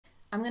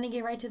I'm going to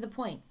get right to the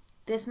point.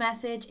 This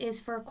message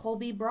is for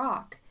Colby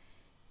Brock.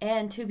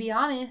 And to be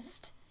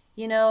honest,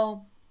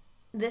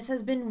 this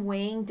has been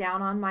weighing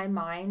down on my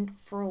mind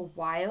for a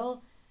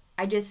while.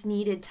 I just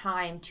needed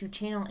time to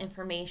channel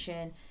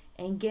information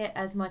and get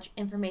as much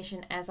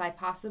information as I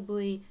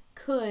possibly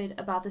could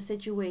about the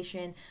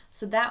situation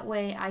so that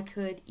way I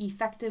could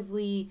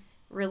effectively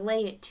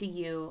relay it to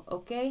you,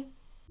 okay?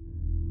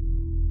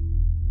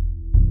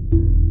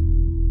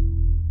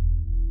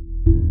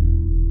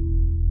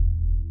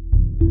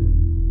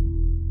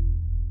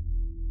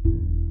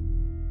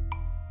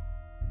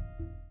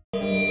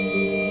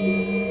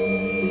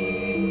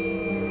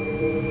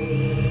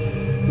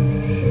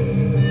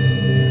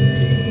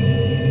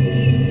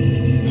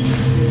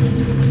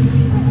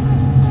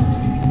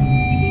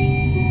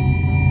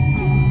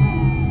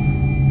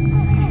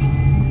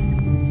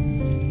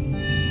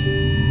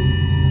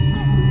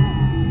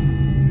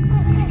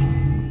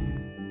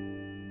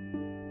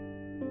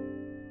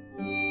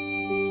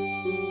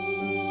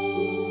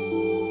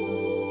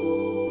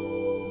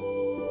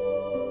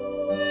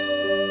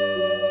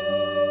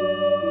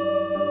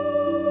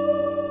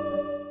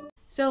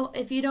 So,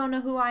 if you don't know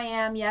who I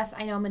am, yes,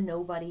 I know I'm a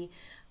nobody,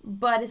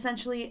 but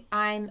essentially,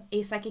 I'm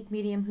a psychic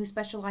medium who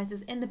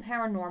specializes in the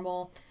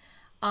paranormal.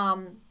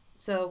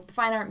 So, the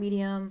fine art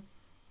medium,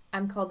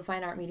 I'm called the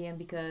fine art medium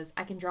because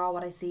I can draw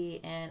what I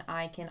see and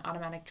I can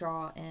automatic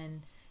draw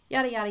and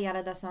yada yada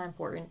yada. That's not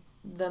important.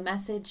 The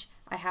message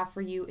I have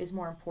for you is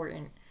more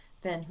important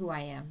than who I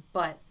am.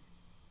 But,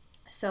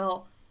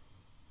 so,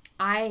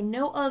 I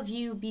know of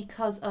you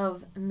because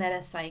of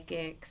meta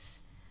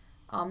psychics.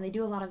 They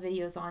do a lot of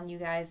videos on you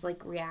guys,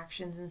 like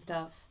reactions and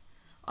stuff,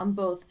 on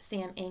both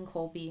Sam and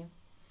Colby.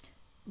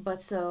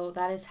 But so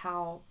that is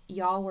how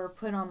y'all were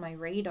put on my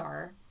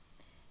radar.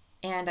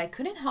 And I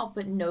couldn't help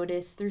but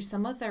notice through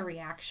some of their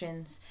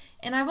reactions,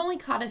 and I've only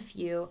caught a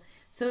few,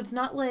 so it's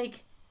not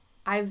like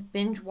I've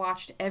binge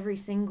watched every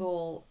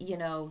single,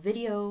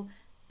 video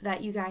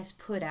that you guys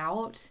put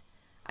out.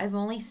 I've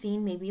only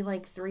seen maybe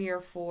like 3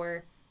 or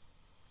 4.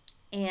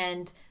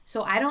 And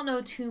so I don't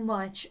know too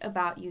much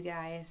about you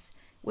guys,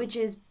 which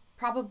is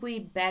probably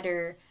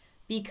better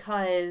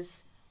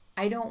because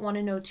I don't want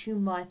to know too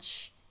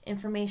much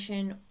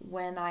information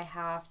when I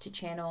have to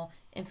channel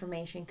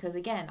information. Because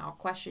again, I'll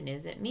question,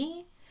 is it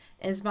me?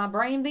 Is my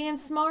brain being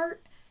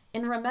smart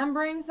and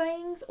remembering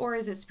things, or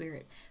is it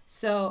spirit?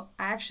 So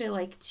I actually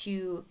like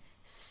to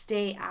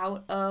stay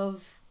out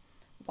of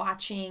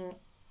watching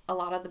a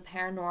lot of the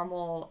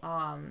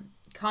paranormal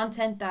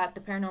content that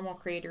the paranormal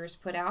creators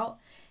put out.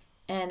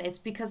 And it's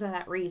because of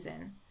that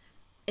reason.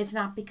 It's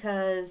not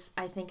because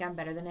I think I'm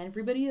better than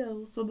everybody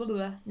else. Blah, blah,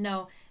 blah.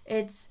 No,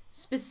 it's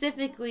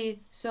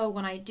specifically so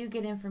when I do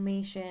get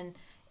information,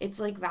 it's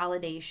like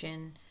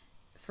validation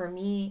for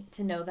me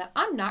to know that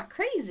I'm not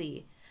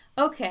crazy.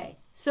 Okay,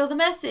 so the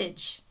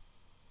message.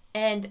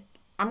 And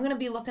I'm going to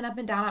be looking up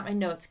and down at my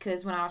notes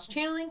because when I was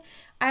channeling,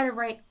 I had to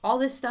write all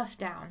this stuff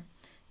down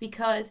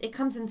because it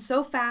comes in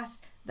so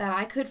fast that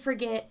I could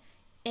forget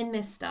and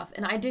miss stuff.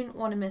 And I didn't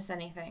want to miss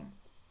anything.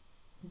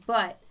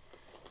 But,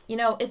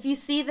 if you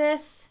see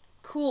this,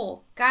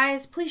 cool.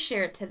 Guys, please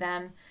share it to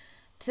them,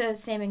 to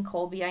Sam and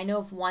Colby. I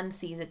know if one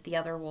sees it, the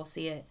other will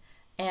see it.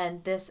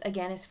 And this,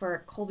 again, is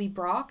for Colby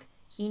Brock.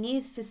 He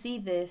needs to see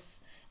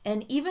this.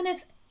 And even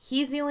if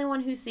he's the only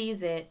one who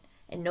sees it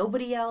and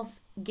nobody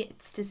else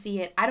gets to see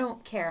it, I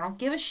don't care. I don't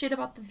give a shit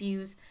about the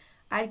views.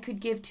 I could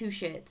give 2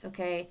 shits,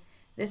 okay?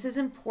 This is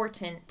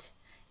important.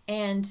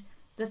 And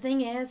the thing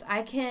is,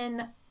 I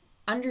can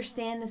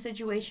understand the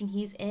situation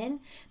he's in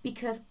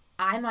because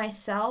I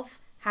myself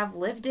have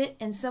lived it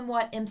and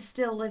somewhat am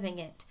still living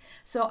it.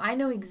 So I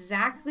know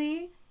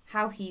exactly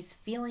how he's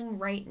feeling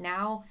right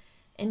now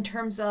in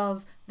terms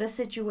of the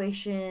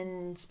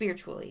situation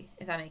spiritually,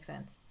 if that makes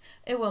sense.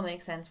 It will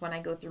make sense when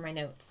I go through my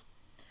notes.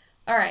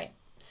 All right,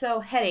 so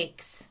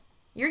headaches.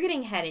 You're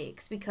getting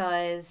headaches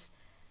because,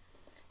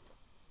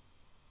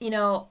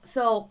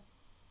 so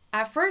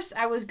at first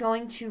I was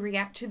going to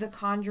react to the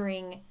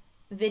Conjuring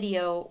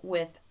video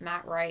with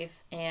Matt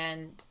Rife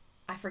and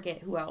I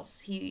forget who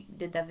else he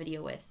did that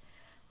video with.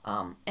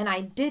 And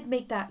I did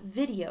make that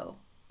video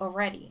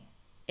already.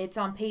 It's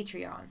on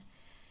Patreon.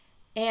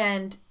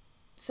 And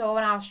so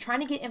when I was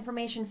trying to get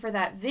information for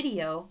that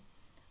video,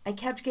 I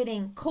kept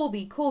getting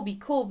Colby, Colby,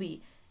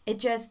 Colby. It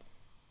just,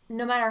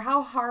 no matter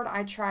how hard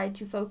I tried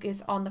to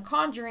focus on the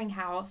Conjuring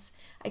house,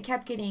 I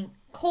kept getting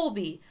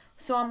Colby.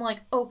 So I'm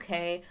like,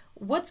 okay,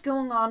 what's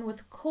going on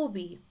with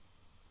Colby?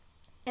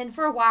 And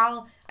for a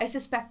while, I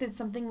suspected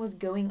something was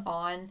going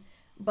on.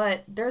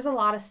 But there's a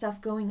lot of stuff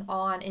going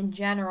on in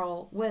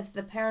general with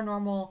the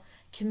paranormal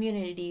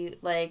community,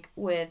 like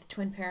with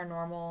Twin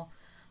Paranormal.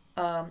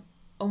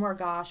 Oh my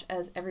gosh,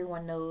 as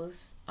everyone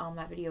knows,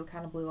 that video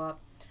kind of blew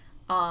up.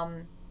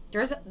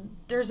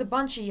 There's a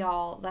bunch of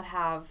y'all that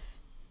have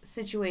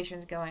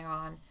situations going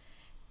on,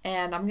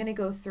 and I'm gonna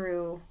go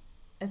through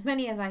as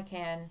many as I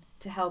can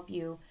to help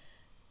you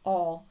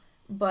all.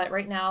 But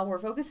right now we're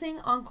focusing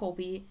on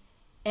Colby,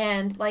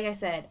 and like I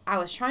said, I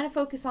was trying to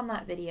focus on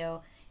that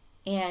video,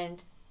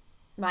 and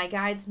my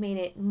guides made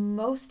it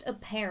most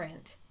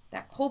apparent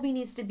that Colby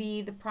needs to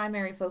be the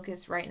primary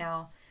focus right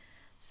now.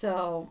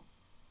 So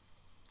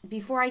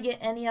before I get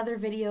any other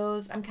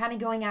videos, I'm kind of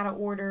going out of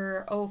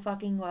order. Oh,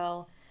 fucking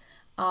well.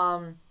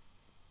 Yeah,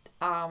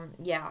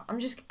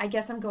 I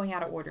guess I'm going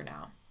out of order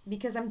now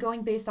because I'm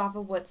going based off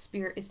of what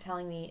Spirit is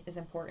telling me is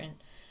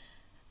important.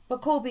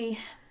 But Colby,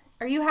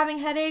 are you having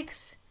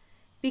headaches?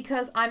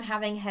 Because I'm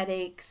having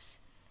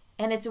headaches,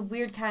 and it's a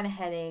weird kind of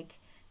headache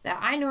that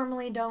I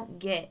normally don't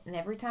get. And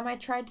every time I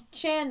tried to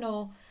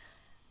channel,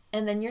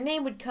 and then your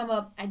name would come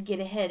up, I'd get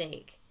a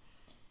headache.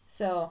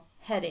 So,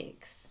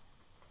 headaches.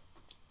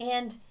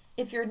 And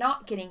if you're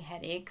not getting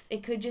headaches,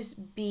 it could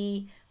just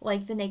be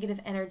like the negative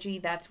energy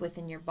that's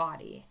within your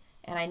body.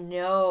 And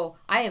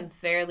I am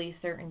fairly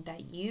certain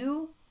that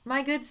you,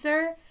 my good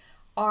sir,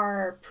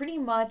 are pretty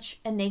much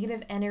a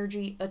negative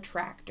energy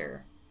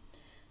attractor.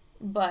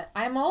 But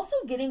I'm also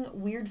getting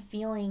weird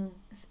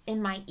feelings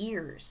in my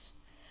ears.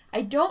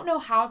 I don't know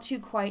how to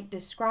quite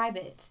describe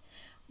it,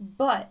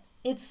 but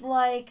it's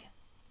like,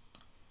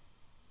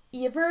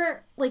 you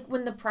ever, like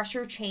when the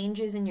pressure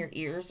changes and your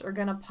ears are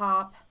gonna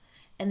pop,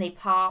 and they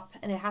pop,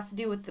 and it has to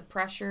do with the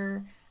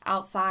pressure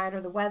outside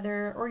or the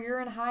weather, or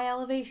you're in high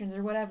elevations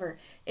or whatever.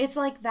 It's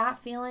like that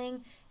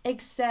feeling,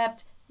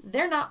 except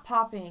they're not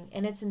popping,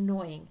 and it's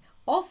annoying.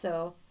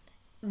 Also,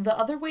 the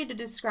other way to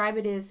describe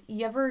it is,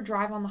 you ever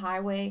drive on the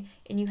highway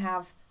and you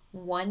have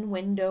one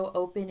window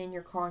open in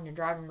your car and you're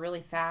driving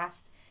really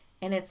fast,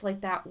 and it's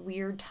like that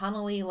weird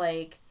tunnely,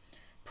 like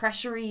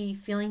pressury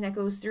feeling that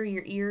goes through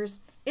your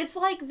ears? It's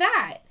like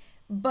that,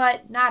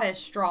 but not as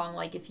strong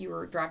like if you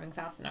were driving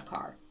fast in a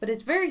car, but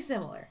it's very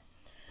similar.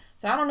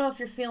 So I don't know if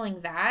you're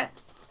feeling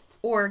that,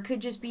 or it could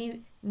just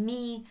be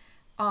me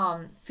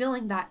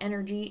feeling that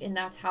energy, and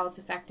that's how it's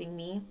affecting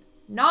me.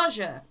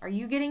 Nausea. Are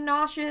you getting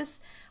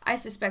nauseous? I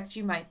suspect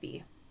you might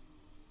be.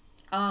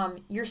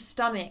 Your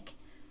stomach.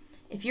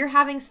 If you're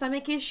having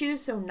stomach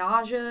issues, so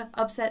nausea,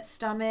 upset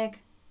stomach,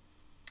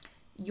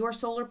 your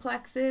solar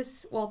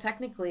plexus, well,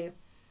 technically,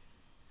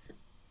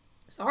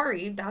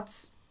 sorry,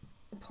 that's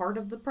part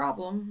of the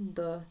problem.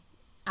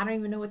 I don't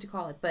even know what to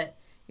call it, but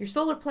your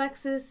solar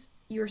plexus,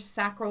 your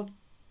sacral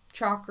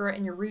chakra,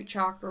 and your root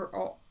chakra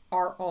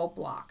are all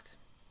blocked.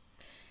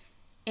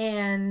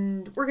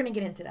 And we're going to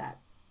get into that.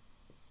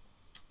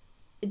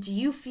 Do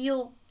you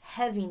feel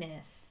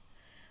heaviness?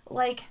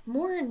 Like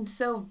more and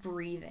so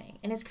breathing.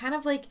 And it's kind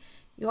of like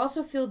you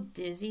also feel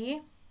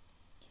dizzy.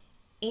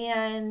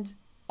 And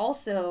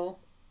also,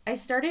 I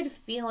started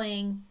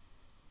feeling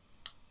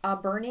a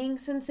burning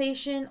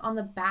sensation on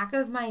the back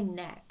of my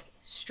neck,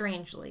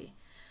 strangely.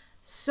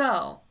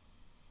 So,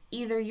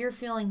 either you're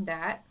feeling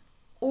that,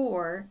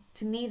 or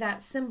to me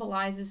that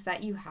symbolizes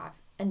that you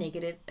have a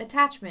negative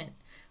attachment,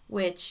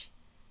 which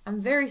I'm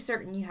very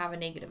certain you have a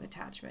negative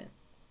attachment.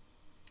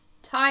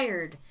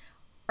 Tired.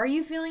 Are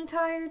you feeling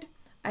tired?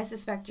 I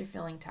suspect you're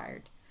feeling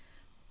tired.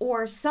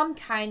 Or some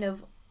kind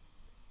of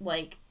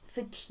like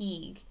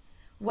fatigue,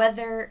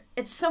 whether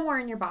it's somewhere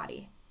in your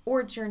body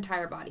or it's your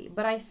entire body.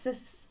 But I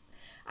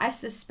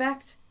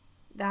suspect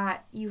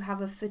that you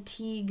have a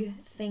fatigue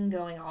thing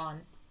going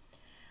on.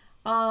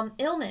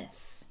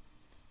 Illness.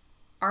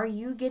 Are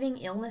you getting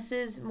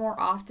illnesses more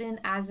often?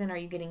 As in, are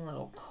you getting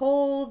little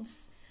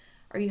colds?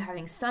 Are you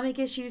having stomach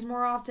issues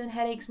more often?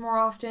 Headaches more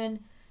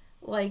often?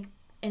 Like,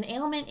 an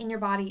ailment in your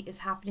body is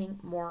happening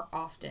more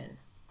often.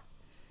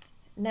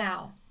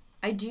 Now,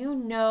 I do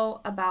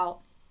know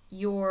about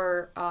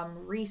your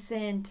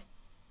recent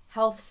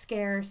health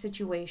scare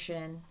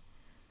situation.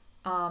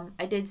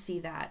 I did see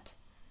that.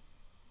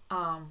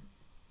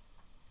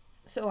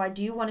 So I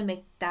do want to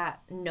make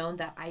that known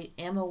that I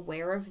am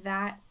aware of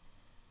that.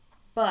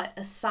 But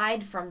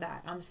aside from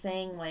that, I'm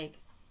saying, like,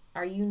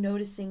 are you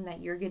noticing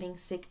that you're getting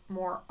sick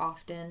more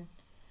often?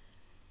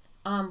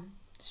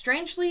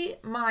 Strangely,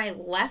 my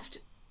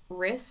left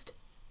wrist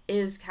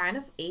is kind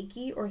of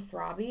achy or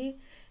throbby.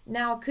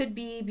 Now, it could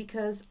be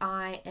because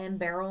I am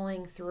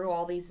barreling through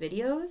all these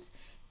videos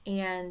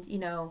and,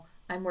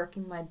 I'm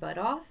working my butt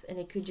off, and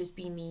it could just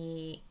be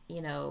me,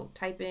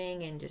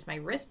 typing and just my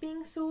wrist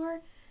being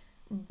sore.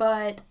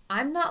 But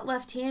I'm not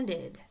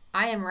left-handed.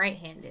 I am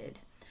right-handed.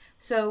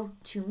 So,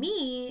 to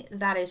me,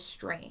 that is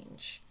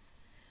strange.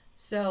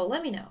 So,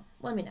 let me know.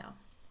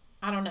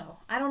 I don't know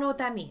what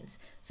that means.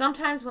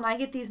 Sometimes when I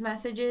get these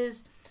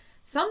messages,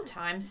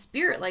 sometimes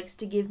Spirit likes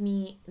to give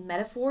me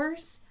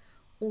metaphors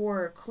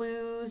or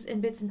clues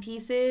and bits and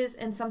pieces,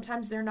 and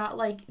sometimes they're not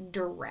like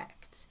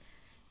direct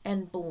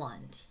and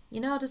blunt.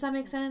 Does that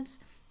make sense?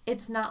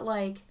 It's not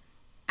like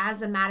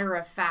as a matter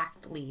of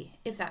factly,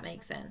 if that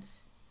makes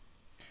sense.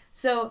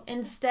 So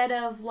instead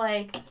of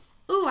like,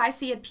 ooh, I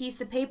see a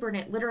piece of paper and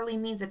it literally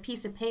means a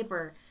piece of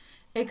paper,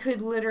 it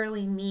could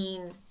literally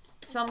mean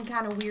some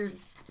kind of weird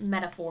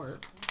metaphor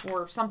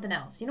for something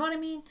else. You know what I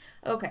mean?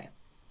 Okay.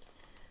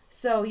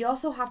 So you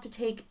also have to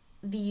take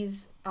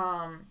these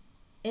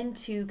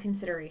into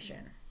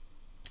consideration.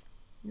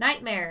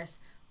 Nightmares.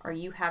 Are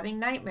you having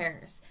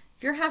nightmares?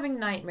 If you're having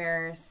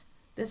nightmares,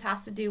 this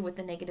has to do with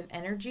the negative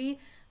energy,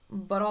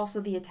 but also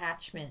the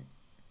attachment.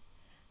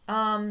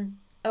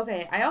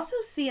 Okay, I also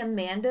see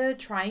Amanda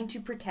trying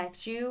to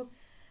protect you,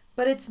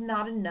 but it's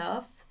not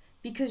enough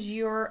because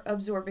you're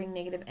absorbing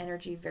negative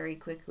energy very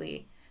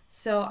quickly.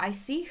 So I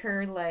see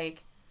her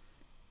like,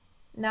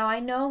 now I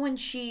know when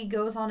she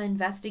goes on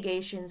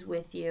investigations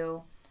with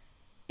you,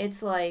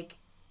 it's like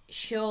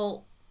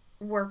she'll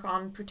work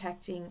on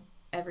protecting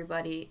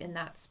everybody in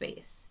that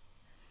space.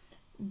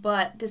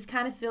 But this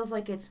kind of feels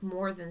like it's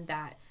more than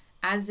that.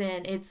 As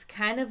in, it's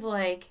kind of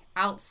like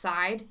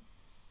outside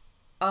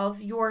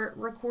of your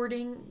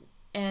recording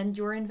and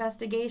your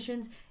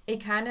investigations.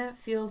 It kind of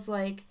feels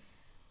like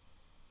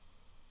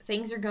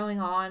things are going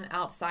on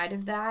outside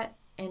of that.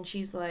 And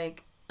she's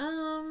like,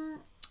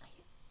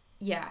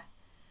 yeah.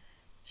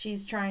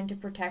 She's trying to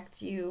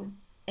protect you.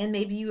 And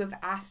maybe you have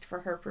asked for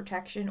her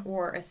protection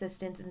or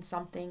assistance in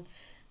something.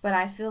 But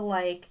I feel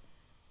like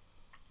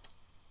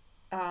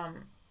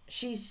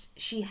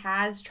she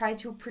has tried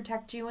to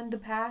protect you in the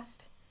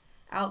past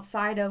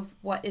outside of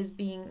what is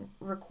being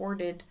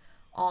recorded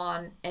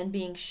on and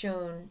being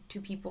shown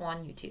to people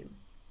on YouTube.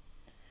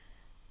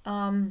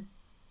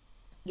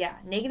 Yeah,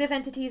 negative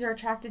entities are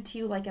attracted to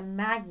you like a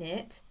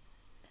magnet.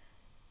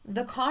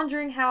 The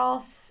Conjuring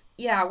House,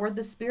 yeah, where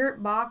the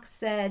spirit box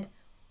said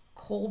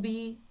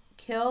Colby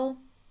kill.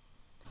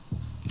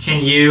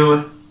 Can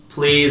you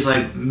please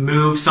like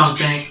move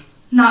something?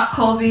 Not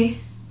Colby.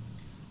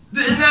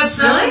 Isn't that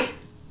silly? Really?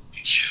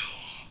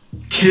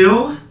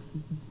 Kill?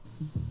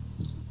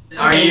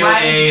 Are Okay, you why?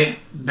 a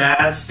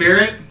bad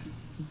spirit?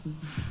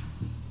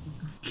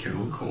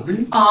 Kill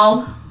Colby?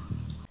 All.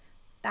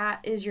 That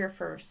is your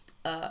first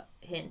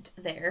hint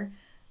there.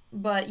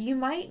 But you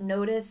might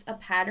notice a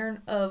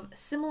pattern of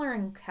similar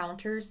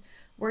encounters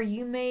where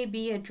you may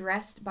be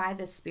addressed by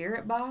the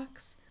spirit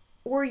box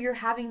or you're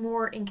having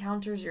more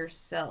encounters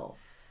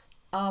yourself.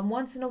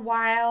 Once in a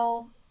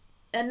while,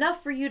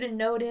 enough for you to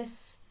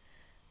notice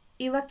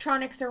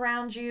electronics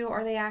around you.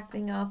 Are they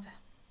acting up?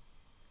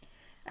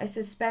 I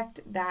suspect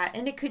that.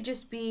 And it could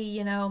just be,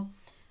 you know,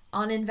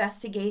 on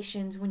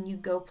investigations when you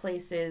go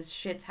places,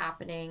 shit's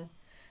happening.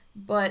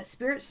 But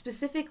Spirit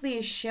specifically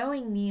is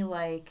showing me,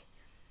 like,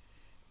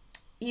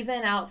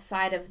 even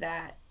outside of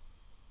that,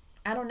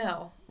 I don't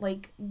know,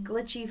 like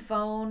glitchy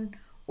phone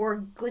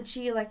or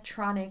glitchy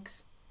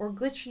electronics or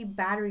glitchy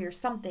battery or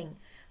something.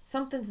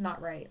 Something's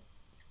not right.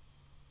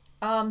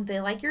 They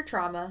like your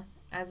trauma,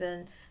 as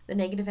in the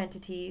negative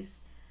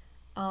entities.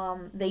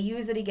 They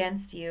use it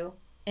against you.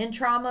 And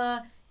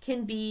trauma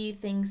can be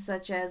things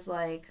such as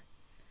like,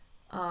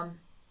 and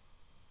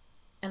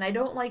I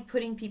don't like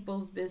putting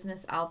people's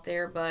business out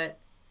there, but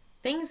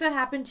things that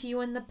happened to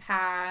you in the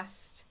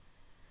past.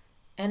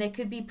 And it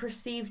could be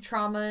perceived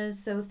traumas,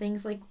 so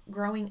things like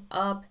growing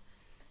up,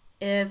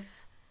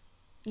 if,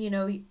 you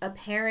know, a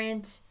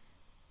parent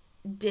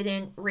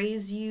didn't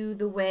raise you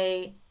the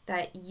way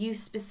that you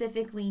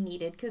specifically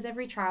needed, because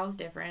every child is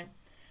different,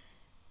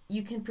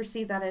 you can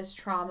perceive that as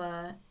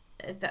trauma,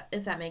 if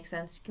that makes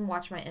sense. You can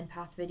watch my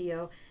empath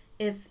video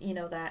if, you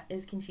know, that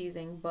is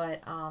confusing,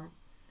 but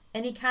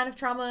any kind of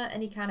trauma,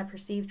 any kind of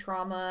perceived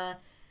trauma,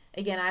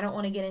 again, I don't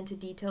want to get into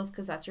details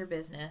because that's your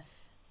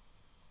business.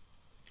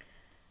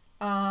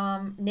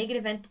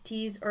 Negative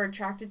entities are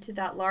attracted to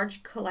that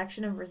large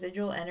collection of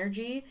residual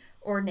energy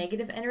or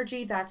negative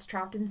energy that's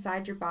trapped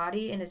inside your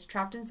body, and it's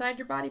trapped inside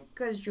your body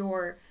because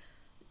your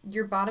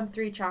bottom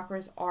 3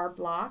 chakras are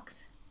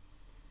blocked.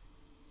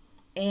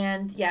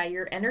 And yeah,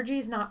 your energy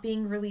is not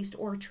being released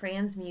or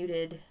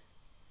transmuted,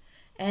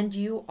 and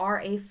you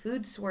are a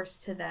food source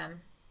to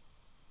them.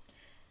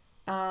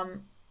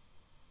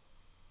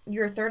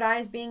 Your third eye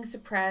is being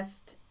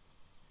suppressed,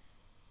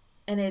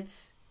 and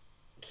it's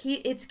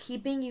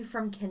keeping you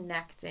from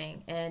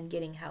connecting and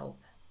getting help.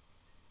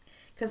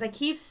 Because I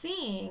keep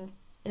seeing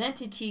an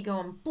entity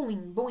going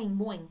boing, boing,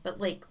 boing, but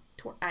like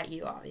at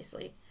you,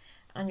 obviously,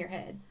 on your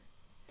head.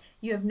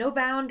 You have no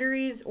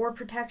boundaries or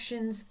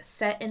protections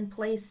set in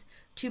place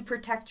to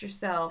protect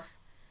yourself.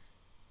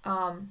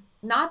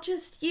 Not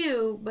just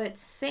you, but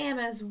Sam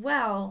as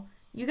well.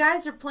 You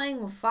guys are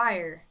playing with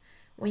fire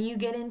when you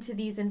get into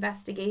these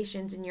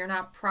investigations and you're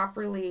not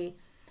properly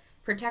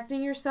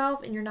protecting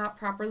yourself and you're not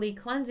properly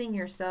cleansing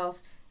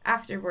yourself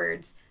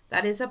afterwards.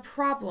 That is a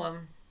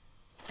problem.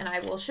 And I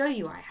will show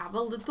you. I have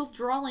a little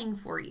drawing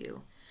for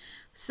you.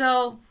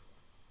 So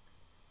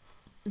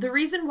the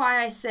reason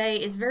why I say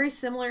it's very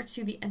similar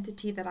to the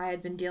entity that I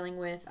had been dealing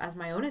with as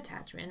my own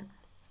attachment.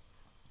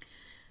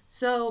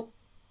 So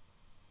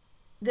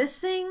this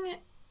thing,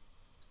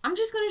 I'm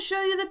just going to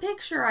show you the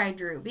picture I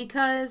drew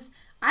because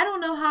I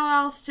don't know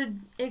how else to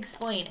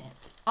explain it,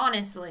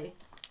 honestly.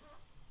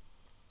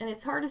 And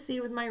it's hard to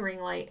see with my ring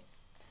light.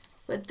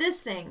 But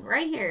this thing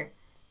right here,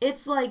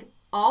 it's like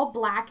all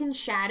black and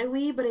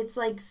shadowy, but it's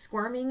like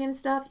squirming and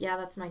stuff. Yeah,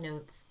 that's my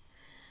notes.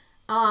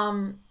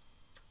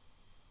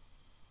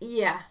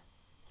 Yeah.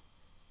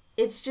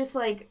 It's just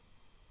like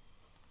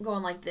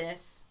going like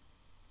this.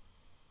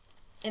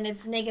 And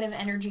it's negative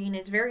energy and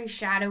it's very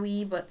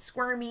shadowy but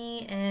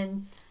squirmy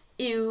and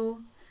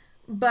ew.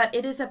 But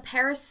it is a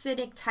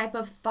parasitic type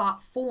of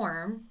thought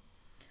form,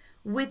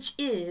 which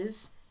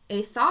is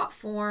a thought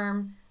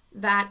form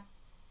that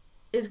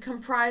is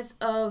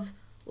comprised of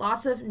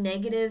lots of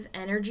negative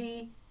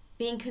energy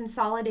being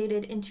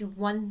consolidated into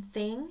one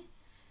thing.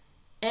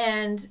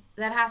 And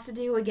that has to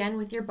do, again,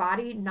 with your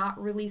body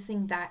not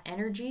releasing that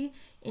energy.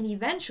 And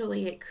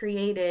eventually it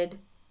created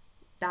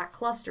that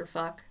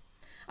clusterfuck.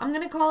 I'm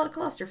going to call it a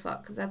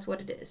clusterfuck because that's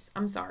what it is.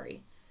 I'm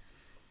sorry.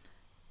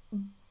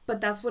 But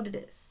that's what it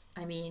is.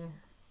 I mean,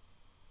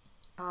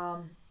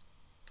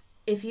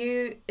 if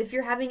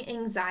you're having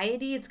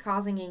anxiety, it's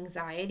causing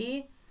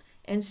anxiety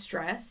and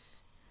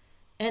stress.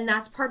 And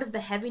that's part of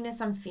the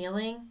heaviness I'm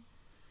feeling.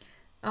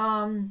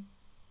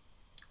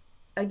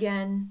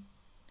 Again,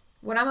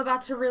 what I'm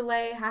about to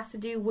relay has to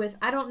do with,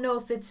 I don't know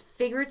if it's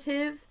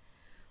figurative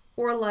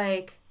or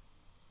like,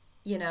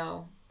 you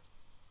know,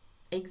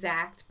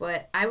 exact,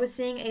 but I was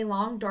seeing a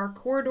long dark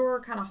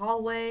corridor, kind of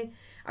hallway.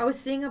 I was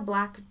seeing a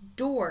black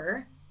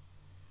door.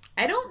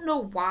 I don't know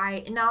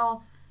why.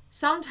 Now,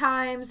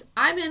 sometimes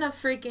I'm in a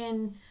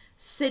freaking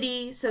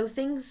city, so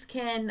things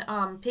can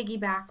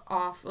piggyback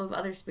off of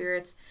other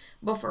spirits,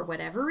 but for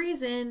whatever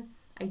reason,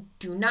 I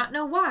do not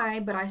know why,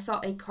 but I saw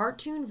a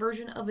cartoon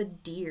version of a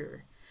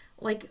deer.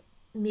 Like,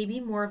 maybe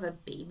more of a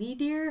baby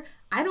deer.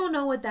 I don't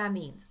know what that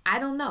means. I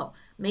don't know.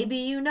 Maybe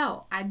you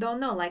know. I don't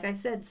know. Like I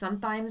said,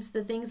 sometimes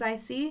the things I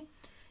see,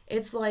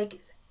 it's like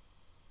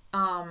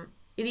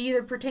it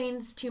either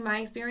pertains to my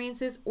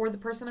experiences or the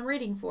person I'm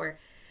reading for.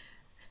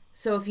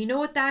 So if you know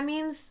what that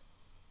means,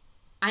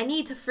 I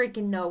need to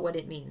freaking know what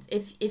it means.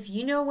 If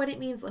you know what it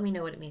means, let me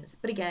know what it means.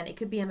 But again, it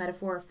could be a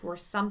metaphor for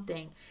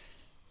something.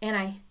 And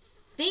I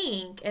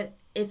think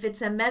if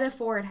it's a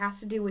metaphor, it has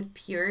to do with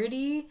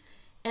purity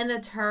in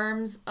the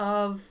terms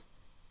of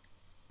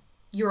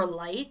your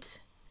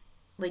light,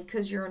 like,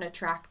 because you're an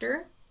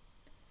attractor.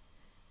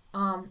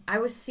 I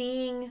was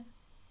seeing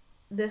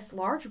this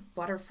large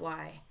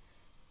butterfly.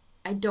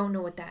 I don't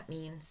know what that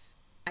means.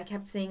 I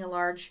kept seeing a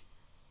large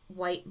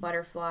white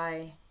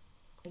butterfly.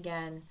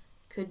 Again,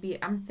 could be,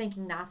 I'm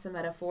thinking that's a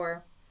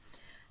metaphor.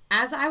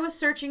 As I was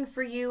searching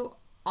for you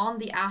on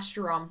the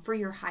astral for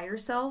your higher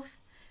self,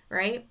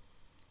 right?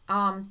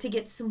 To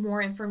get some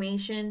more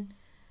information,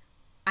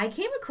 I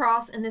came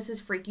across, and this is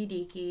freaky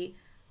deaky,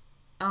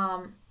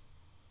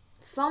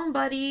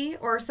 somebody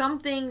or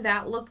something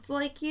that looked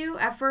like you.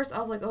 At first, I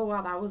was like, oh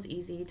wow, that was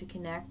easy to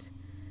connect.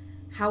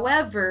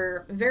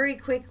 However, very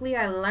quickly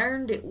I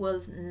learned it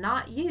was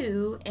not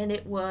you, and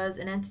it was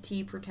an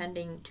entity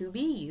pretending to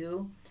be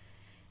you.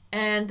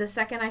 And the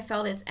second I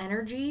felt its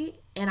energy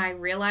and I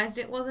realized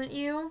it wasn't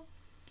you,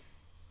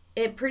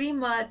 it pretty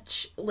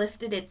much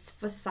lifted its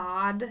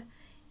facade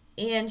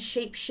and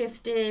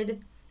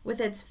shape-shifted with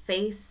its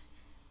face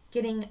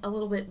getting a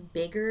little bit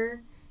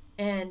bigger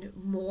and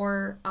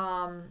more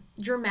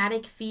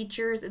dramatic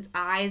features. Its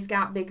eyes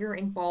got bigger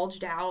and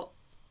bulged out.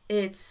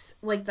 It's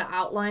like the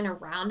outline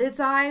around its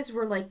eyes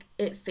were like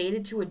it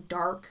faded to a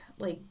dark,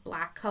 like,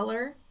 black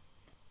color.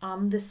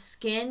 The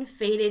skin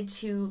faded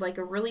to like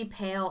a really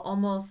pale,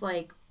 almost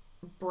like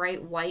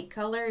bright white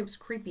color. It was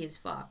creepy as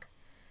fuck.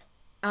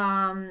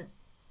 And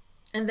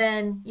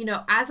then, you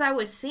know, as I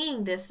was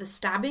seeing this, the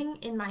stabbing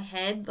in my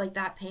head, like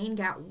that pain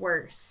got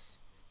worse.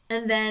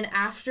 And then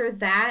after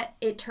that,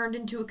 it turned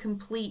into a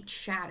complete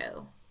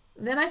shadow.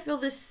 Then I feel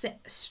this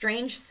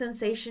strange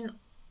sensation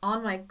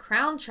on my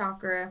crown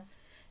chakra.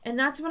 And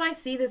that's when I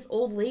see this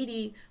old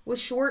lady with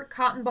short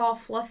cotton ball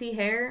fluffy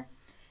hair.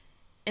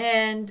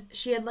 And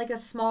she had like a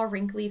small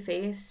wrinkly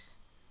face.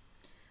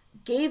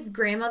 Gave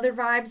grandmother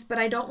vibes, but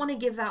I don't want to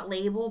give that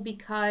label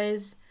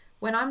because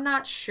when I'm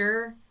not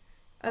sure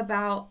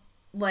about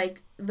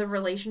like the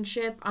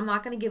relationship, I'm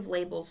not going to give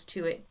labels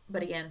to it.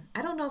 But again,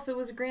 I don't know if it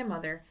was a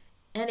grandmother.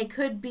 And it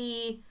could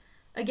be,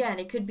 again,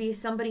 it could be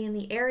somebody in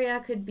the area,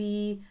 it could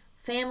be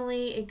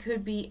family, it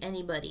could be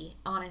anybody,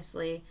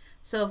 honestly.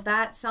 So if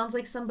that sounds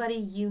like somebody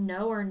you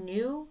know or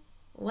knew,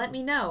 let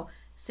me know.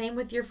 Same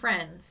with your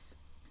friends.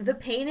 The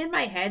pain in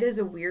my head is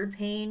a weird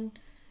pain.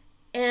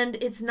 And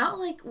it's not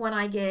like when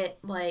I get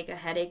like a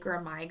headache or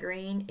a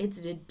migraine.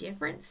 It's a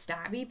different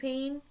stabby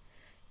pain.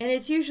 And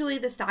it's usually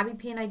the stabby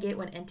pain I get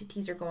when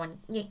entities are going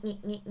nyeh,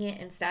 nyeh, nyeh,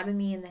 nyeh, and stabbing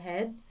me in the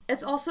head.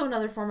 It's also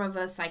another form of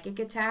a psychic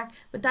attack,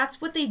 but that's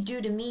what they do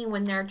to me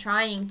when they're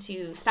trying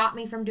to stop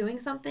me from doing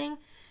something.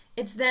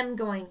 It's them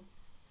going,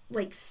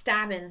 like,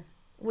 stabbing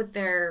with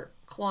their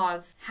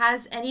claws.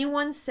 Has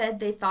anyone said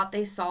they thought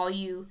they saw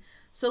you?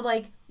 So,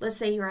 like, let's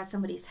say you're at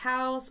somebody's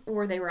house,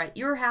 or they were at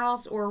your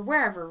house, or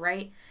wherever,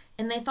 right?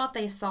 And they thought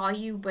they saw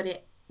you, but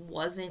it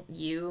wasn't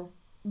you.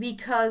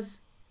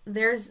 Because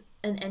there's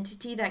an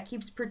entity that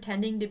keeps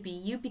pretending to be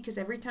you, because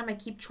every time I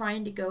keep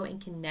trying to go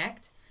and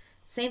connect,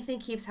 same thing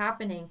keeps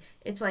happening.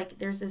 It's like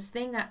there's this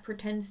thing that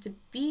pretends to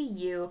be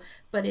you,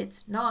 but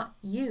it's not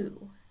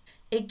you.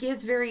 It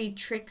gives very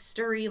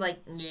trickstery,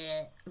 like,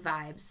 bleh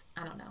vibes.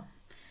 I don't know.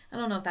 I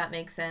don't know if that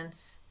makes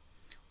sense.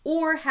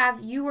 Or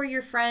have you or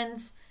your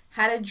friends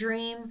had a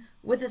dream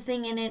with a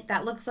thing in it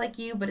that looks like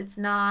you, but it's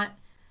not?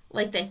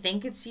 Like, they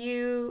think it's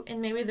you,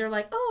 and maybe they're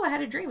like, oh, I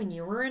had a dream and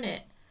you were in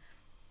it.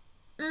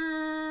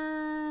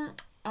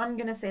 I'm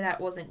gonna say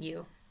that wasn't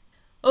you.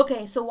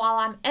 Okay, so while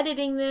I'm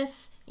editing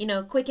this,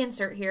 quick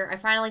insert here, I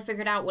finally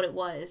figured out what it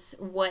was.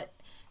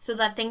 So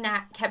that thing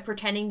that kept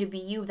pretending to be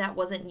you that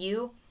wasn't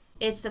you,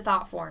 it's the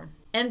thought form.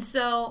 And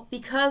so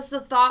because the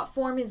thought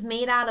form is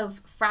made out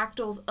of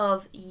fractals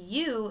of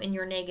you and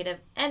your negative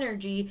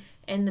energy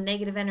and the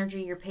negative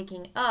energy you're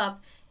picking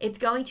up, it's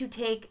going to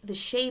take the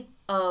shape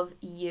of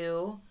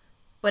you,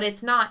 but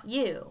it's not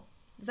you.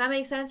 Does that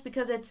make sense?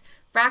 Because it's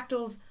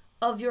fractals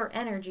of your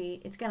energy,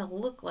 it's going to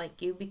look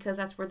like you because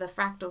that's where the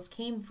fractals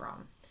came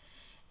from.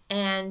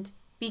 And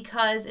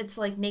because it's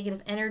like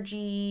negative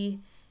energy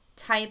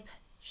type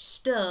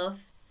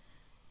stuff,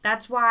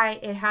 that's why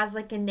it has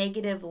like a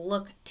negative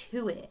look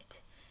to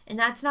it. And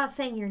that's not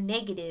saying you're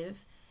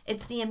negative.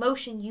 It's the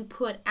emotion you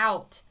put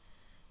out,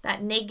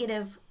 that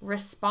negative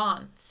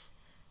response.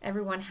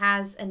 Everyone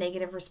has a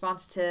negative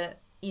response to,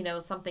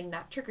 something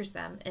that triggers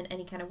them in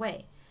any kind of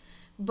way.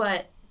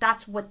 But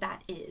that's what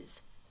that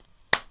is.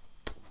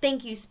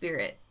 Thank you,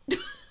 Spirit.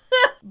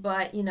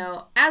 But,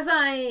 as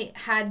I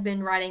had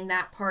been writing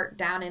that part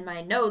down in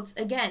my notes,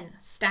 again,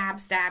 stab,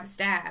 stab,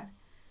 stab.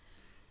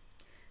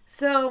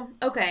 So,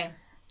 okay,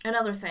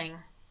 another thing.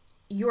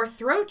 Your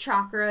throat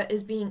chakra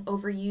is being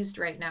overused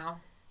right now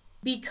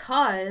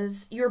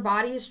because your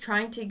body is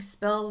trying to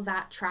expel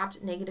that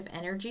trapped negative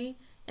energy,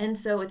 and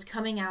so it's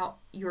coming out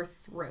your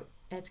throat.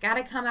 It's got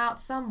to come out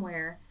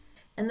somewhere.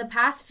 In the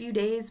past few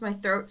days, my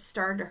throat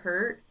started to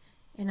hurt,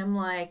 and I'm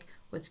like,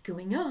 what's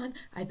going on?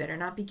 I better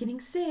not be getting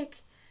sick.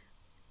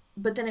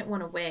 But then it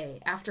went away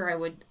after I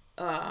would,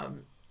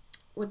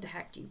 what the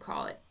heck do you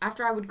call it?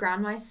 After I would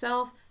ground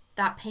myself,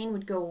 that pain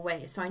would go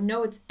away. So I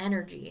know it's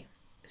energy.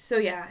 So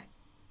yeah,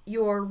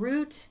 your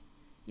root,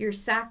 your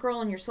sacral,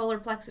 and your solar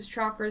plexus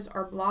chakras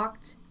are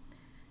blocked,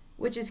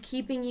 which is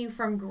keeping you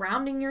from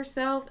grounding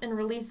yourself and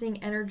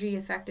releasing energy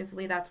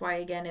effectively. That's why,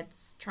 again,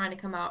 it's trying to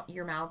come out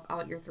your mouth,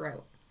 out your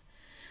throat.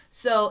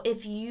 So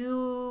if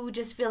you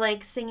just feel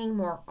like singing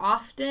more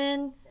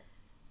often,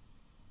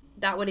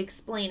 that would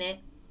explain it.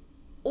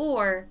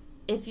 Or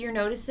if you're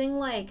noticing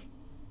like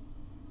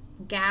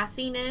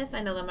gassiness,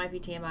 I know that might be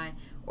TMI,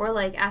 or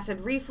like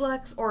acid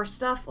reflux or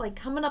stuff like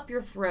coming up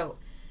your throat.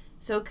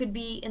 So it could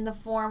be in the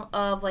form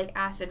of like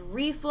acid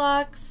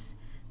reflux.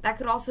 That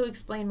could also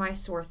explain my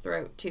sore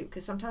throat too,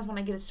 because sometimes when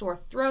I get a sore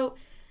throat,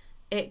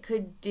 it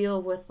could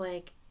deal with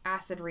like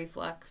acid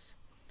reflux.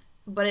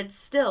 But it's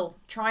still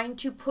trying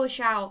to push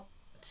out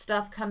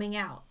stuff coming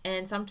out,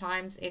 and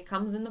sometimes it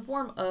comes in the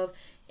form of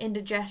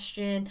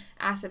indigestion,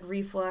 acid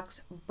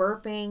reflux,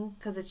 burping,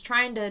 because it's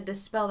trying to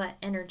dispel that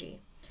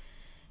energy.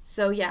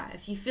 So yeah,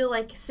 if you feel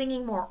like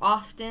singing more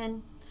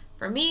often,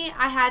 for me,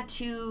 I had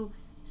to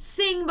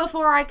sing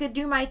before I could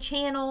do my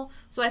channel,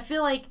 so I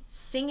feel like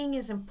singing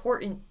is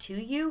important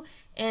to you,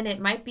 and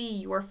it might be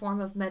your form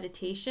of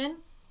meditation,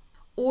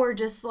 or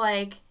just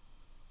like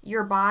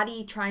your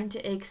body trying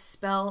to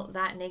expel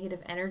that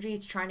negative energy.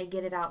 It's trying to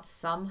get it out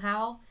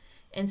somehow.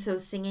 And so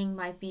singing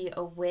might be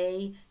a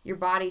way your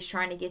body's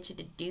trying to get you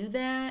to do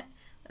that.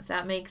 If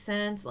that makes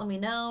sense, let me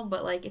know.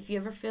 But like if you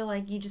ever feel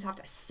like you just have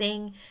to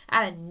sing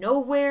out of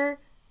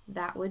nowhere,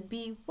 that would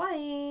be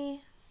why.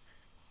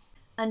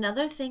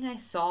 Another thing I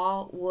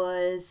saw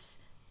was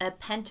a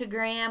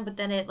pentagram, but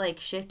then it like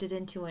shifted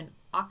into an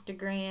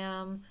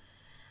octagram.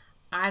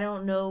 I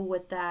don't know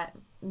what that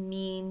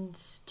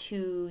means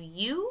to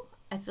you.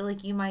 I feel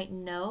like you might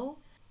know.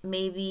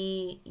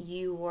 Maybe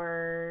you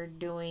were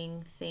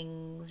doing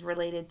things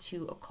related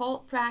to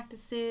occult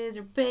practices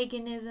or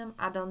paganism.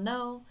 I don't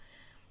know.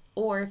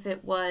 Or if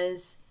it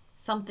was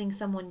something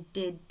someone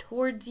did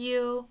towards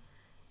you.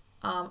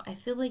 I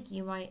feel like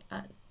you might.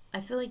 I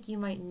feel like you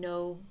might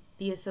know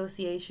the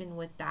association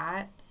with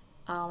that.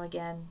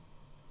 Again,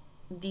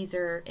 these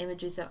are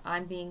images that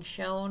I'm being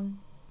shown,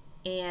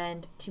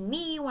 and to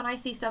me, when I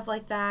see stuff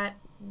like that,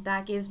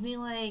 that gives me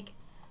like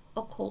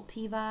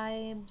occulty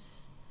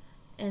vibes.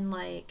 And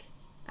like,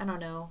 I don't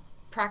know,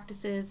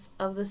 practices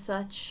of the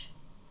such.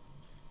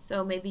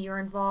 So maybe you're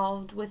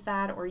involved with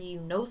that, or you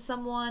know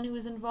someone who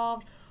is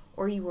involved,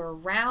 or you were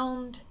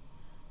around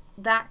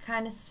that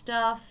kind of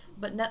stuff,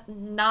 but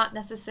not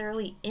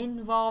necessarily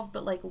involved,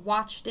 but like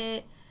watched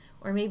it,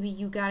 or maybe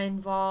you got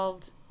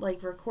involved,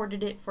 like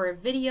recorded it for a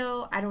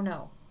video. I don't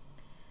know.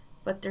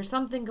 But there's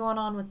something going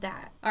on with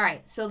that. All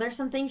right, so there's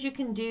some things you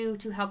can do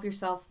to help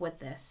yourself with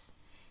this.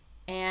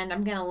 And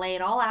I'm going to lay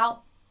it all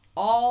out.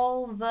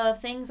 All the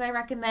things I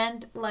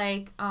recommend,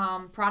 like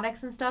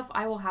products and stuff,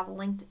 I will have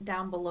linked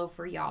down below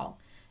for y'all.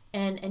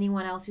 And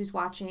anyone else who's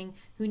watching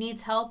who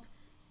needs help,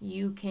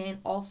 you can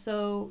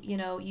also,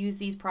 use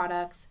these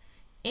products.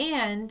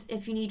 And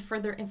if you need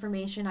further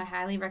information, I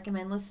highly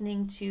recommend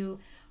listening to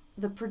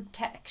the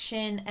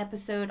protection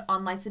episode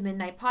on Lights of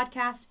Midnight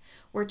podcast,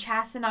 where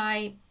Chas and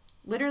I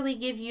literally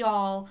give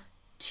y'all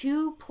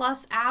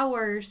 2+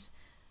 hours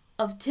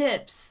of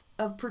tips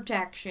of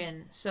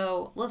protection.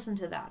 So listen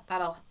to that.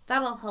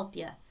 That'll help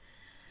you.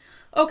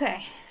 Okay,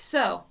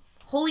 so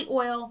holy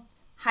oil,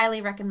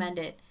 highly recommend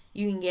it.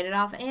 You can get it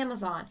off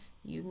Amazon.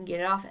 You can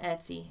get it off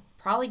Etsy.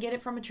 Probably get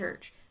it from a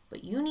church.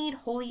 But you need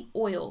holy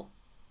oil.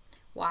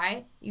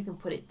 Why? You can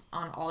put it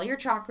on all your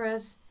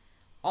chakras.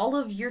 All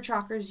of your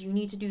chakras, you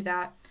need to do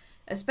that.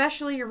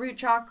 Especially your root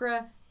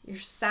chakra, your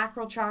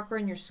sacral chakra,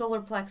 and your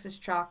solar plexus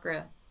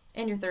chakra,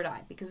 and your third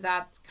eye, because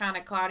that's kind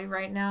of cloudy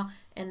right now,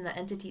 and the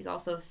entity's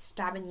also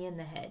stabbing you in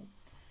the head.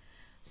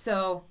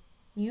 So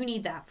you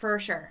need that for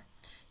sure.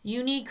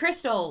 You need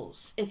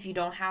crystals. If you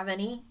don't have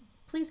any,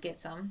 please get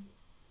some.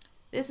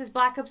 This is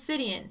black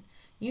obsidian.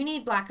 You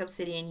need black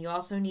obsidian. You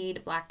also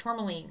need black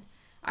tourmaline.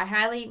 I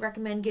highly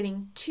recommend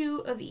getting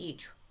 2 of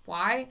each.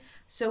 Why?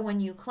 So when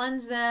you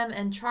cleanse them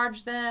and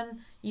charge them,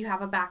 you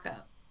have a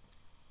backup.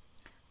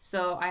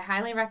 So I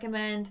highly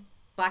recommend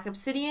black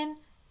obsidian,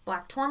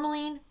 black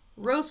tourmaline,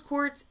 rose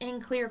quartz,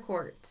 and clear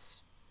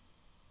quartz.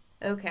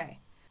 Okay.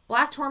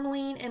 Black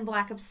tourmaline and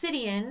black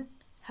obsidian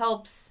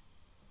helps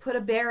put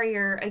a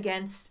barrier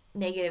against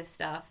negative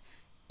stuff.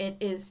 It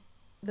is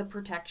the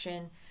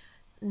protection.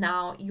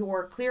 Now,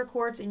 your clear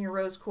quartz and your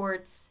rose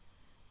quartz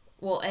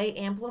will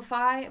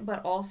amplify,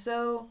 but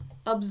also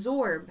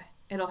absorb.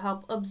 It'll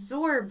help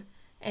absorb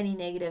any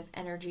negative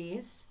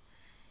energies.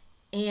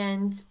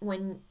 And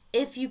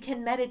if you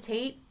can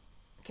meditate,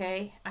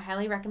 okay, I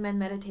highly recommend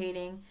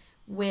meditating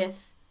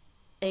with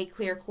a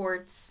clear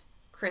quartz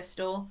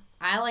crystal.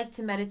 I like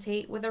to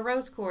meditate with a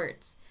rose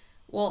quartz.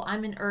 Well,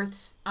 I'm an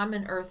earth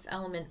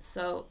element,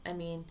 so I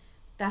mean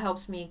that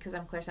helps me because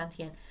I'm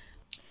clairsentient.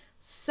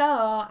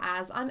 So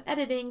as I'm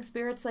editing,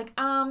 Spirit's like,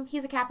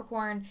 he's a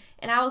Capricorn,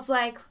 and I was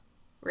like,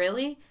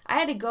 really? I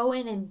had to go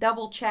in and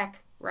double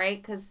check,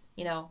 right? Because,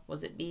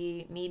 was it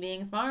me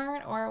being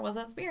smart, or was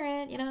that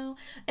Spirit,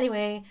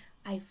 Anyway,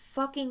 I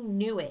fucking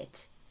knew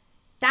it.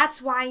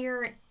 That's why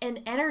you're an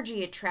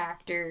energy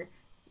attractor.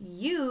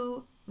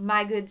 You,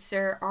 my good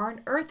sir, are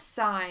an earth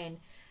sign.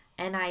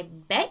 And I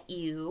bet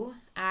you,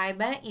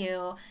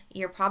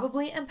 you're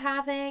probably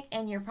empathic,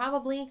 and you're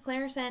probably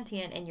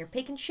clairsentient, and you're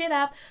picking shit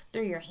up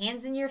through your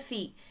hands and your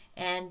feet.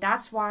 And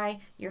that's why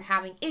you're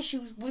having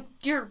issues with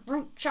your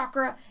root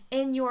chakra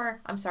and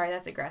I'm sorry,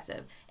 that's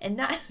aggressive. And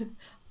not,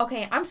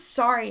 okay, I'm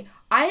sorry.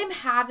 I am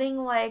having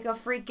like a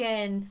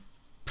freaking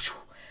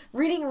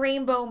reading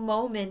rainbow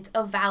moment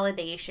of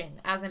validation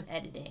as I'm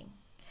editing.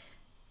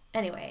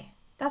 Anyway,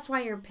 that's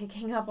why you're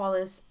picking up all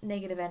this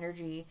negative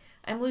energy.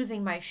 I'm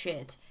losing my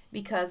shit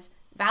because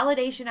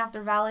validation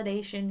after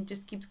validation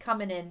just keeps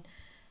coming in.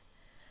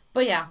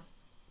 But yeah,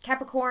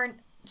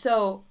 Capricorn,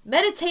 so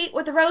meditate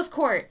with the rose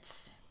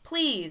quartz,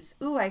 please.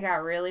 Ooh, I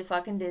got really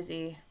fucking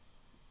dizzy.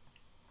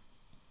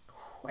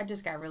 I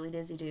just got really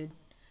dizzy, dude.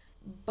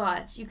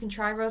 But you can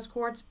try rose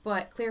quartz,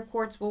 but clear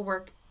quartz will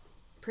work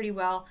pretty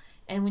well.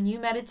 And when you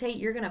meditate,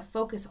 you're going to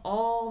focus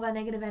all that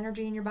negative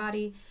energy in your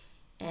body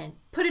and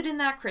put it in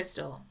that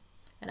crystal.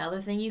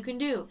 Another thing you can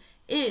do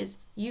is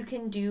you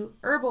can do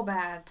herbal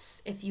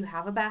baths. If you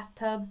have a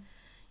bathtub,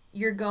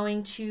 you're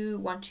going to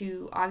want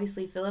to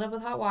obviously fill it up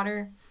with hot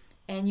water,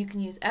 and you can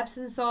use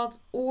Epsom salts,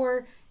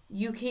 or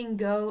you can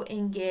go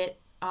and get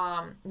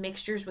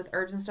mixtures with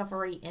herbs and stuff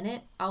already in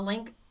it. I'll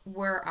link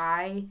where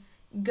I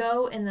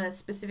go in the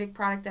specific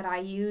product that I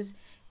use.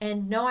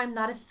 And no, I'm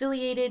not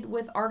affiliated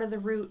with Art of the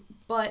Root,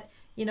 but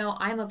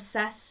I'm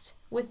obsessed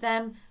with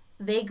them.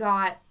 They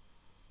got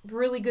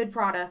really good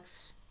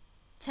products.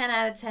 10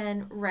 out of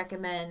 10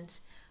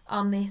 recommend.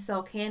 They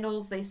sell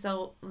candles. They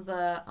sell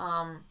the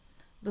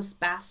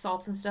bath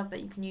salts and stuff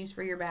that you can use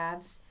for your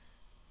baths.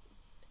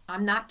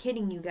 I'm not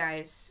kidding you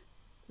guys.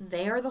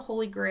 They are the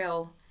holy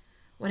grail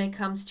when it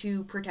comes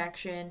to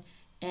protection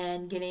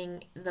and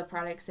getting the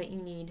products that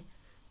you need.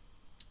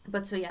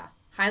 But so yeah,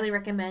 highly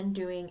recommend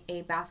doing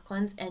a bath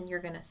cleanse, and you're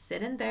going to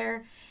sit in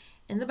there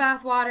in the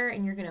bath water,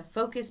 and you're going to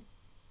focus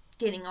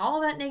getting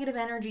all that negative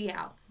energy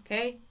out,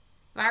 okay?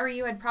 If I were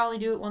you, I'd probably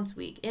do it once a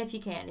week, if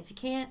you can. If you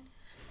can't,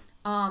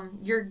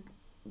 you're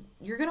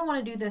going to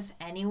want to do this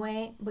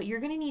anyway, but you're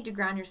going to need to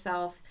ground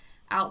yourself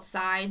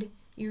outside.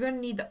 You're going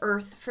to need the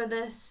earth for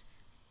this.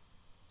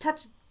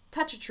 Touch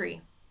a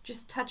tree.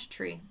 Just touch a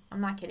tree.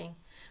 I'm not kidding.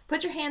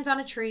 Put your hands on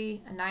a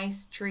tree, a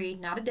nice tree,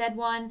 not a dead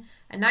one,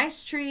 a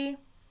nice tree,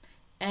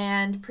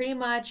 and pretty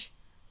much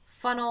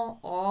funnel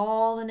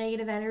all the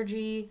negative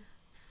energy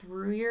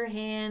through your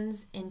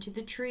hands into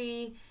the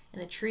tree,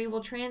 and the tree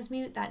will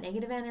transmute that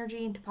negative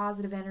energy into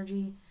positive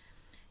energy.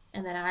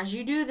 And then as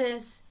you do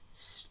this,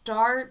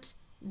 start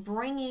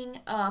bringing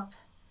up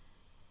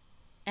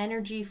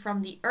energy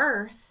from the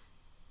earth,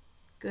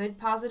 good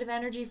positive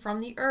energy from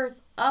the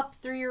earth, up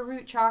through your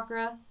root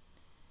chakra,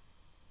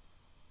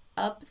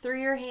 up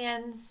through your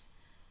hands,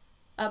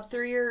 up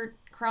through your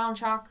crown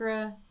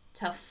chakra,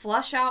 to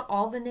flush out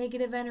all the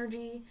negative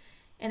energy.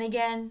 And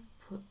again,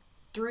 put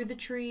through the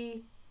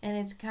tree, and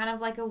it's kind of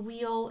like a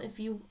wheel, if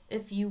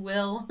you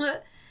will.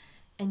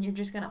 And you're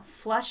just going to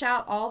flush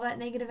out all that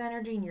negative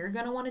energy, and you're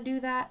going to want to do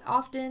that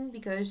often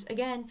because,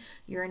 again,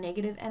 you're a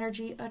negative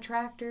energy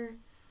attractor.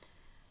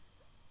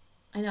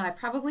 I know I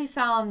probably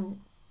sound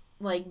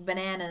like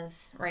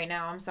bananas right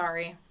now. I'm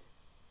sorry.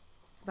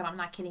 But I'm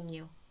not kidding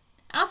you.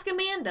 Ask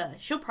Amanda.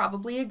 She'll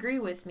probably agree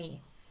with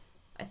me.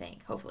 I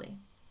think. Hopefully.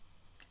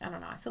 I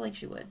don't know. I feel like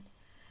she would.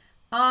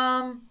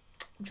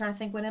 I'm trying to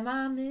think, what am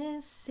I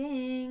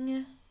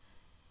missing?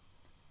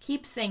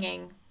 Keep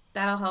singing.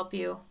 That'll help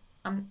you.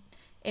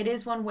 It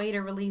is one way to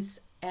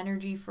release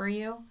energy for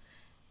you.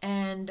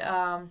 And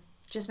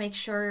just make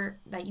sure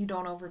that you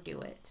don't overdo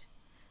it.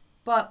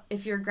 But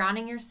if you're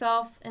grounding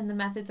yourself in the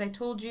methods I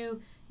told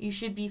you, you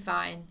should be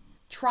fine.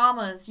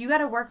 Traumas. You got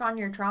to work on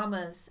your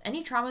traumas.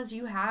 Any traumas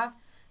you have,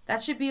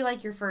 that should be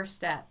like your first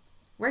step.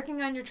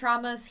 Working on your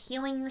traumas,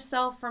 healing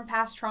yourself from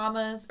past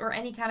traumas or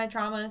any kind of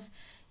traumas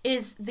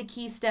is the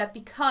key step,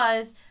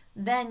 because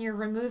then you're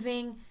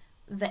removing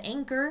the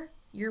anchor,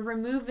 you're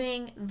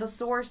removing the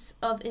source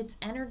of its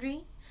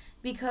energy,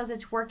 because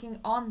it's working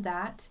on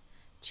that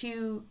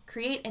to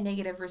create a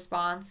negative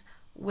response,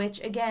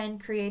 which again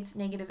creates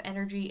negative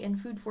energy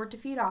and food for it to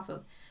feed off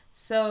of.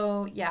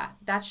 So yeah,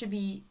 that should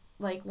be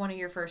like one of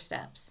your first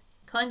steps.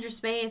 Cleanse your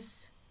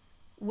space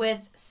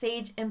with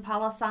sage and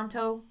Palo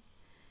Santo.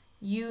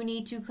 You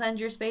need to cleanse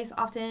your space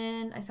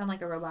often. I sound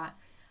like a robot.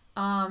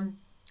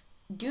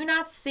 Do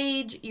not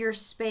sage your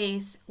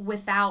space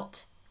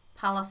without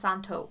Palo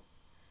Santo.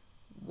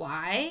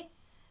 Why?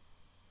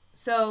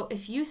 So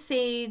if you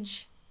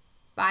sage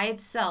by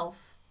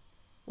itself,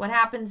 what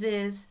happens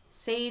is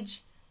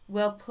sage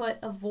will put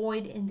a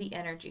void in the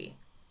energy.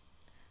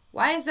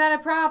 Why is that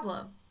a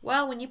problem?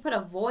 Well, when you put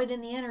a void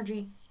in the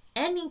energy,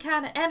 any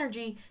kind of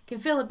energy can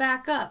fill it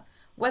back up.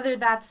 Whether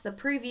that's the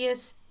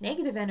previous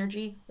negative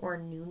energy or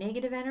new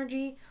negative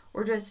energy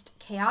or just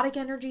chaotic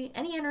energy,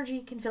 any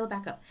energy can fill it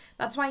back up.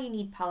 That's why you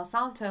need Palo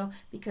Santo,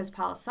 because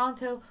Palo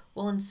Santo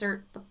will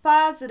insert the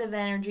positive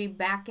energy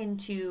back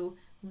into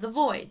the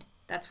void.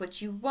 That's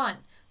what you want.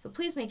 So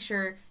please make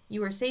sure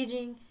you are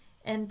saging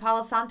and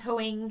Palo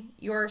Santoing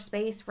your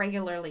space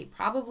regularly.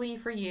 Probably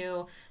for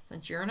you,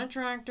 since you're an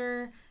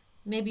attractor,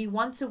 maybe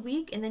once a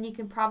week, and then you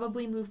can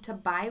probably move to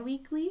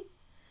bi-weekly.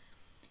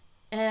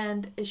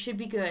 And it should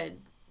be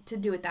good to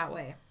do it that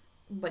way.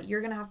 But you're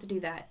going to have to do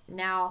that.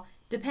 Now,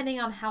 depending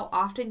on how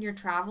often you're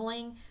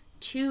traveling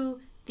to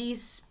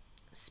these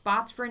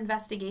spots for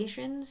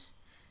investigations,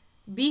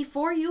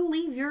 before you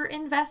leave your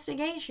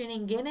investigation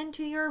and get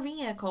into your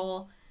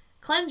vehicle,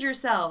 cleanse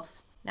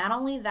yourself. Not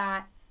only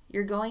that,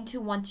 you're going to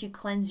want to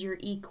cleanse your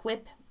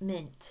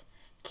equipment.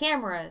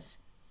 Cameras,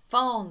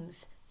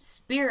 phones,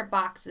 spirit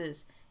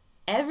boxes,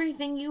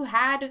 everything you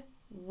had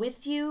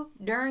with you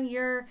during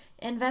your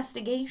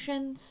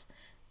investigations,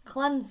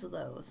 cleanse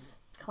those.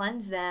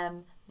 Cleanse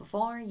them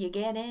before you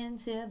get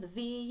into the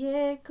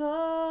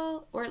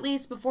vehicle, or at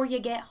least before you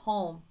get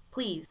home,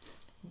 please.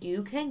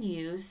 You can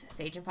use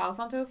sage and Palo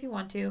Santo if you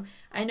want to.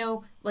 I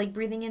know, like,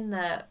 breathing in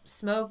the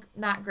smoke,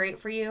 not great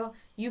for you.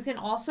 You can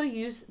also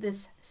use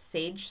this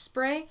sage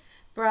spray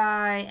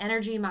by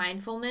Energy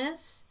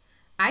Mindfulness.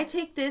 I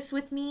take this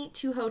with me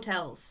to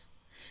hotels,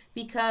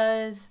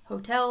 because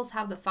hotels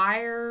have the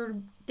fire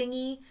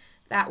thingy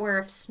that where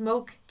if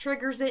smoke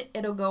triggers it,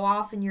 it'll go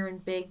off and you're in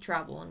big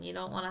trouble, and you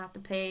don't want to have to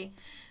pay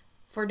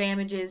for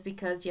damages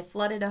because you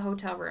flooded a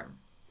hotel room.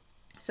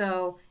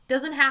 So it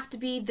doesn't have to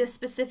be this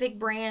specific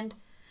brand.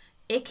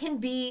 It can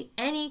be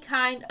any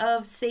kind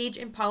of sage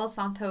and Palo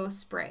Santo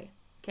spray.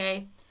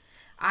 Okay,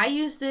 I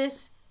use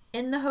this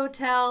in the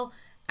hotel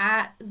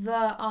at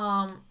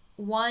the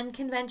one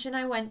convention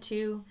I went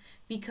to,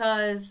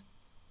 because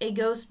a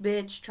ghost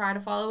bitch tried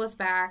to follow us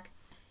back,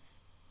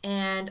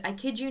 and I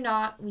kid you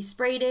not, we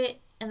sprayed it,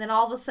 and then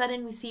all of a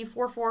sudden we see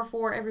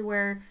 444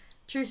 everywhere.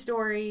 True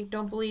story.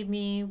 Don't believe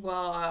me?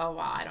 Well,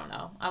 I don't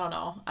know. I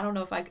don't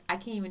know if I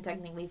can't even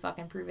technically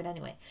fucking prove it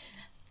anyway.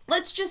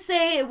 Let's just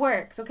say it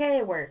works, okay?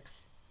 It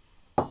works.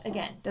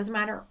 Again, doesn't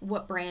matter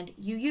what brand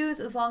you use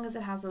as long as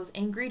it has those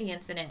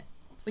ingredients in it,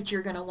 which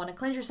you're going to want to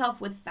cleanse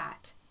yourself with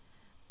that.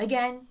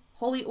 Again,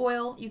 holy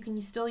oil, you can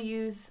still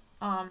use,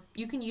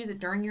 you can use it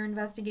during your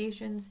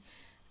investigations,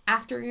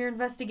 after your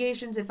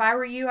investigations. If I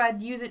were you,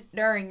 I'd use it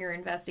during your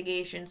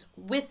investigations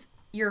with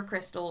your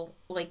crystal,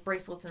 like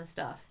bracelets and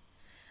stuff.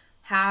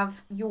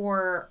 Have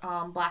your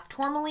black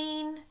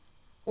tourmaline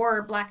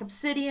or black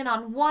obsidian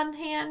on one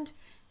hand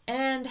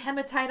and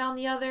hematite on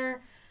the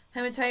other.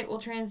 Hematite will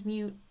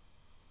transmute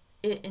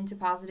it into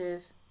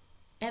positive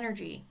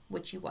energy,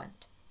 which you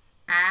want.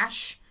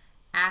 Ash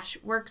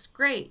works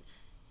great.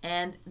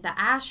 And the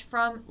ash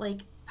from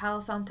like Palo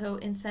Santo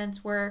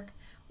incense work,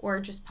 or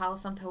just Palo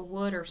Santo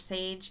wood or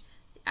sage,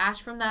 the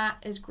ash from that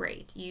is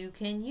great. You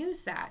can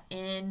use that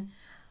in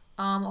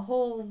a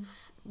whole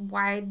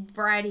wide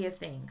variety of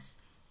things.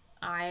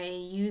 I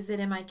use it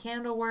in my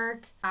candle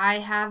work. I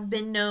have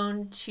been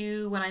known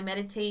to, when I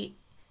meditate,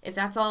 if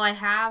that's all I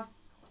have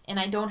and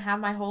I don't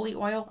have my holy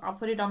oil, I'll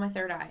put it on my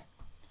third eye.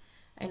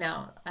 I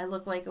know, I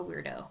look like a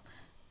weirdo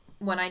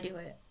when I do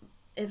it,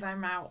 if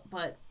I'm out,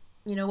 but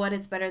you know what?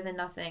 It's better than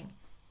nothing.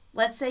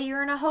 Let's say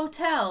you're in a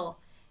hotel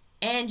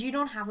and you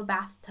don't have a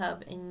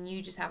bathtub and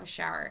you just have a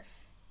shower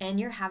and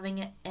you're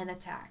having an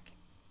attack.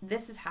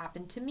 This has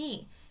happened to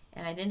me,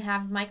 and I didn't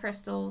have my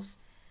crystals.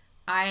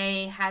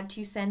 I had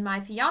to send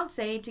my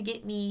fiance to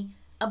get me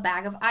a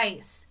bag of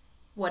ice.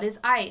 What is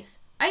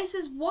ice? Ice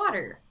is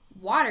water.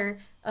 Water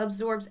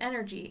absorbs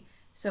energy.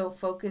 So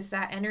focus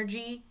that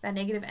energy, that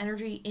negative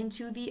energy,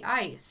 into the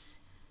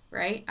ice.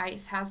 right?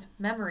 Ice has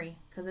memory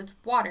because it's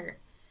water,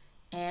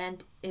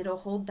 and it'll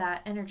hold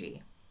that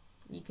energy.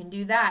 You can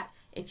do that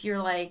if you're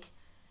like,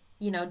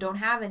 don't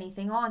have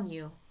anything on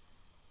you.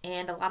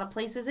 And a lot of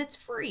places it's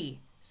free.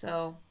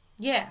 So,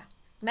 yeah,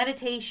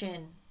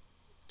 meditation.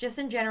 Just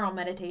in general,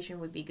 meditation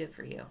would be good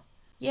for you.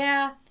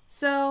 Yeah,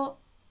 so,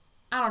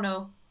 I don't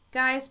know.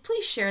 Guys,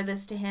 please share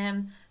this to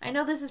him. I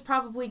know this is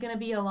probably going to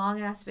be a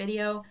long ass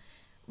video,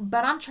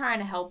 but I'm trying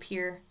to help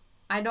here.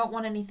 I don't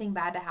want anything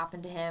bad to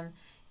happen to him,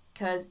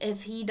 because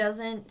if he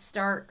doesn't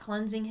start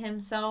cleansing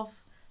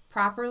himself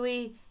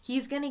properly,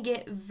 he's going to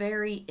get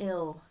very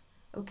ill,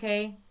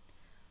 okay?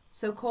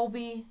 So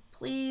Colby,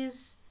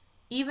 please,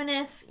 even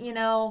if, you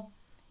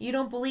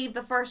don't believe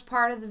the first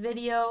part of the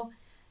video,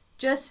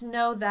 just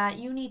know that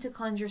you need to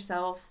cleanse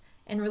yourself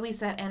and release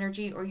that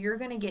energy, or you're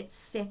going to get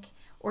sick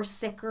or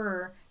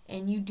sicker,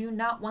 and you do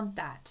not want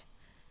that.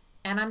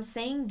 And I'm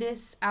saying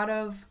this out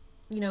of,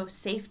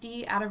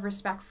 safety, out of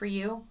respect for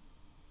you.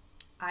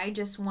 I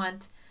just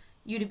want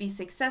you to be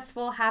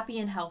successful, happy,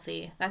 and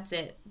healthy. That's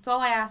it. That's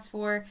all I ask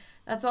for.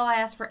 That's all I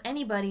ask for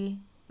anybody.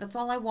 That's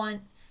all I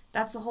want.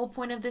 That's the whole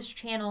point of this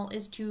channel,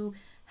 is to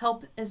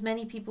help as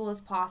many people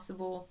as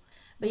possible.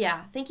 But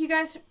yeah, thank you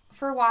guys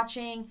for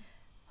watching.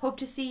 Hope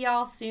to see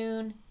y'all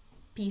soon.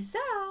 Peace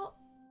out.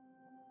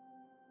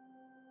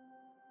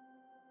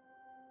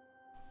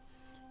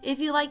 If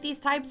you like these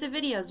types of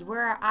videos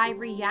where I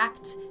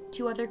react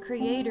to other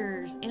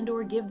creators and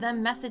or give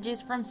them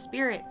messages from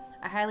spirit,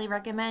 I highly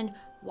recommend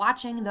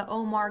watching the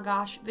Oh My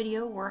Gosh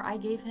video where I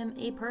gave him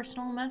a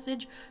personal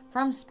message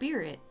from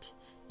spirit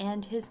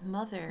and his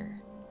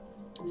mother.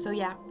 So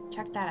yeah,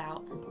 check that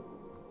out.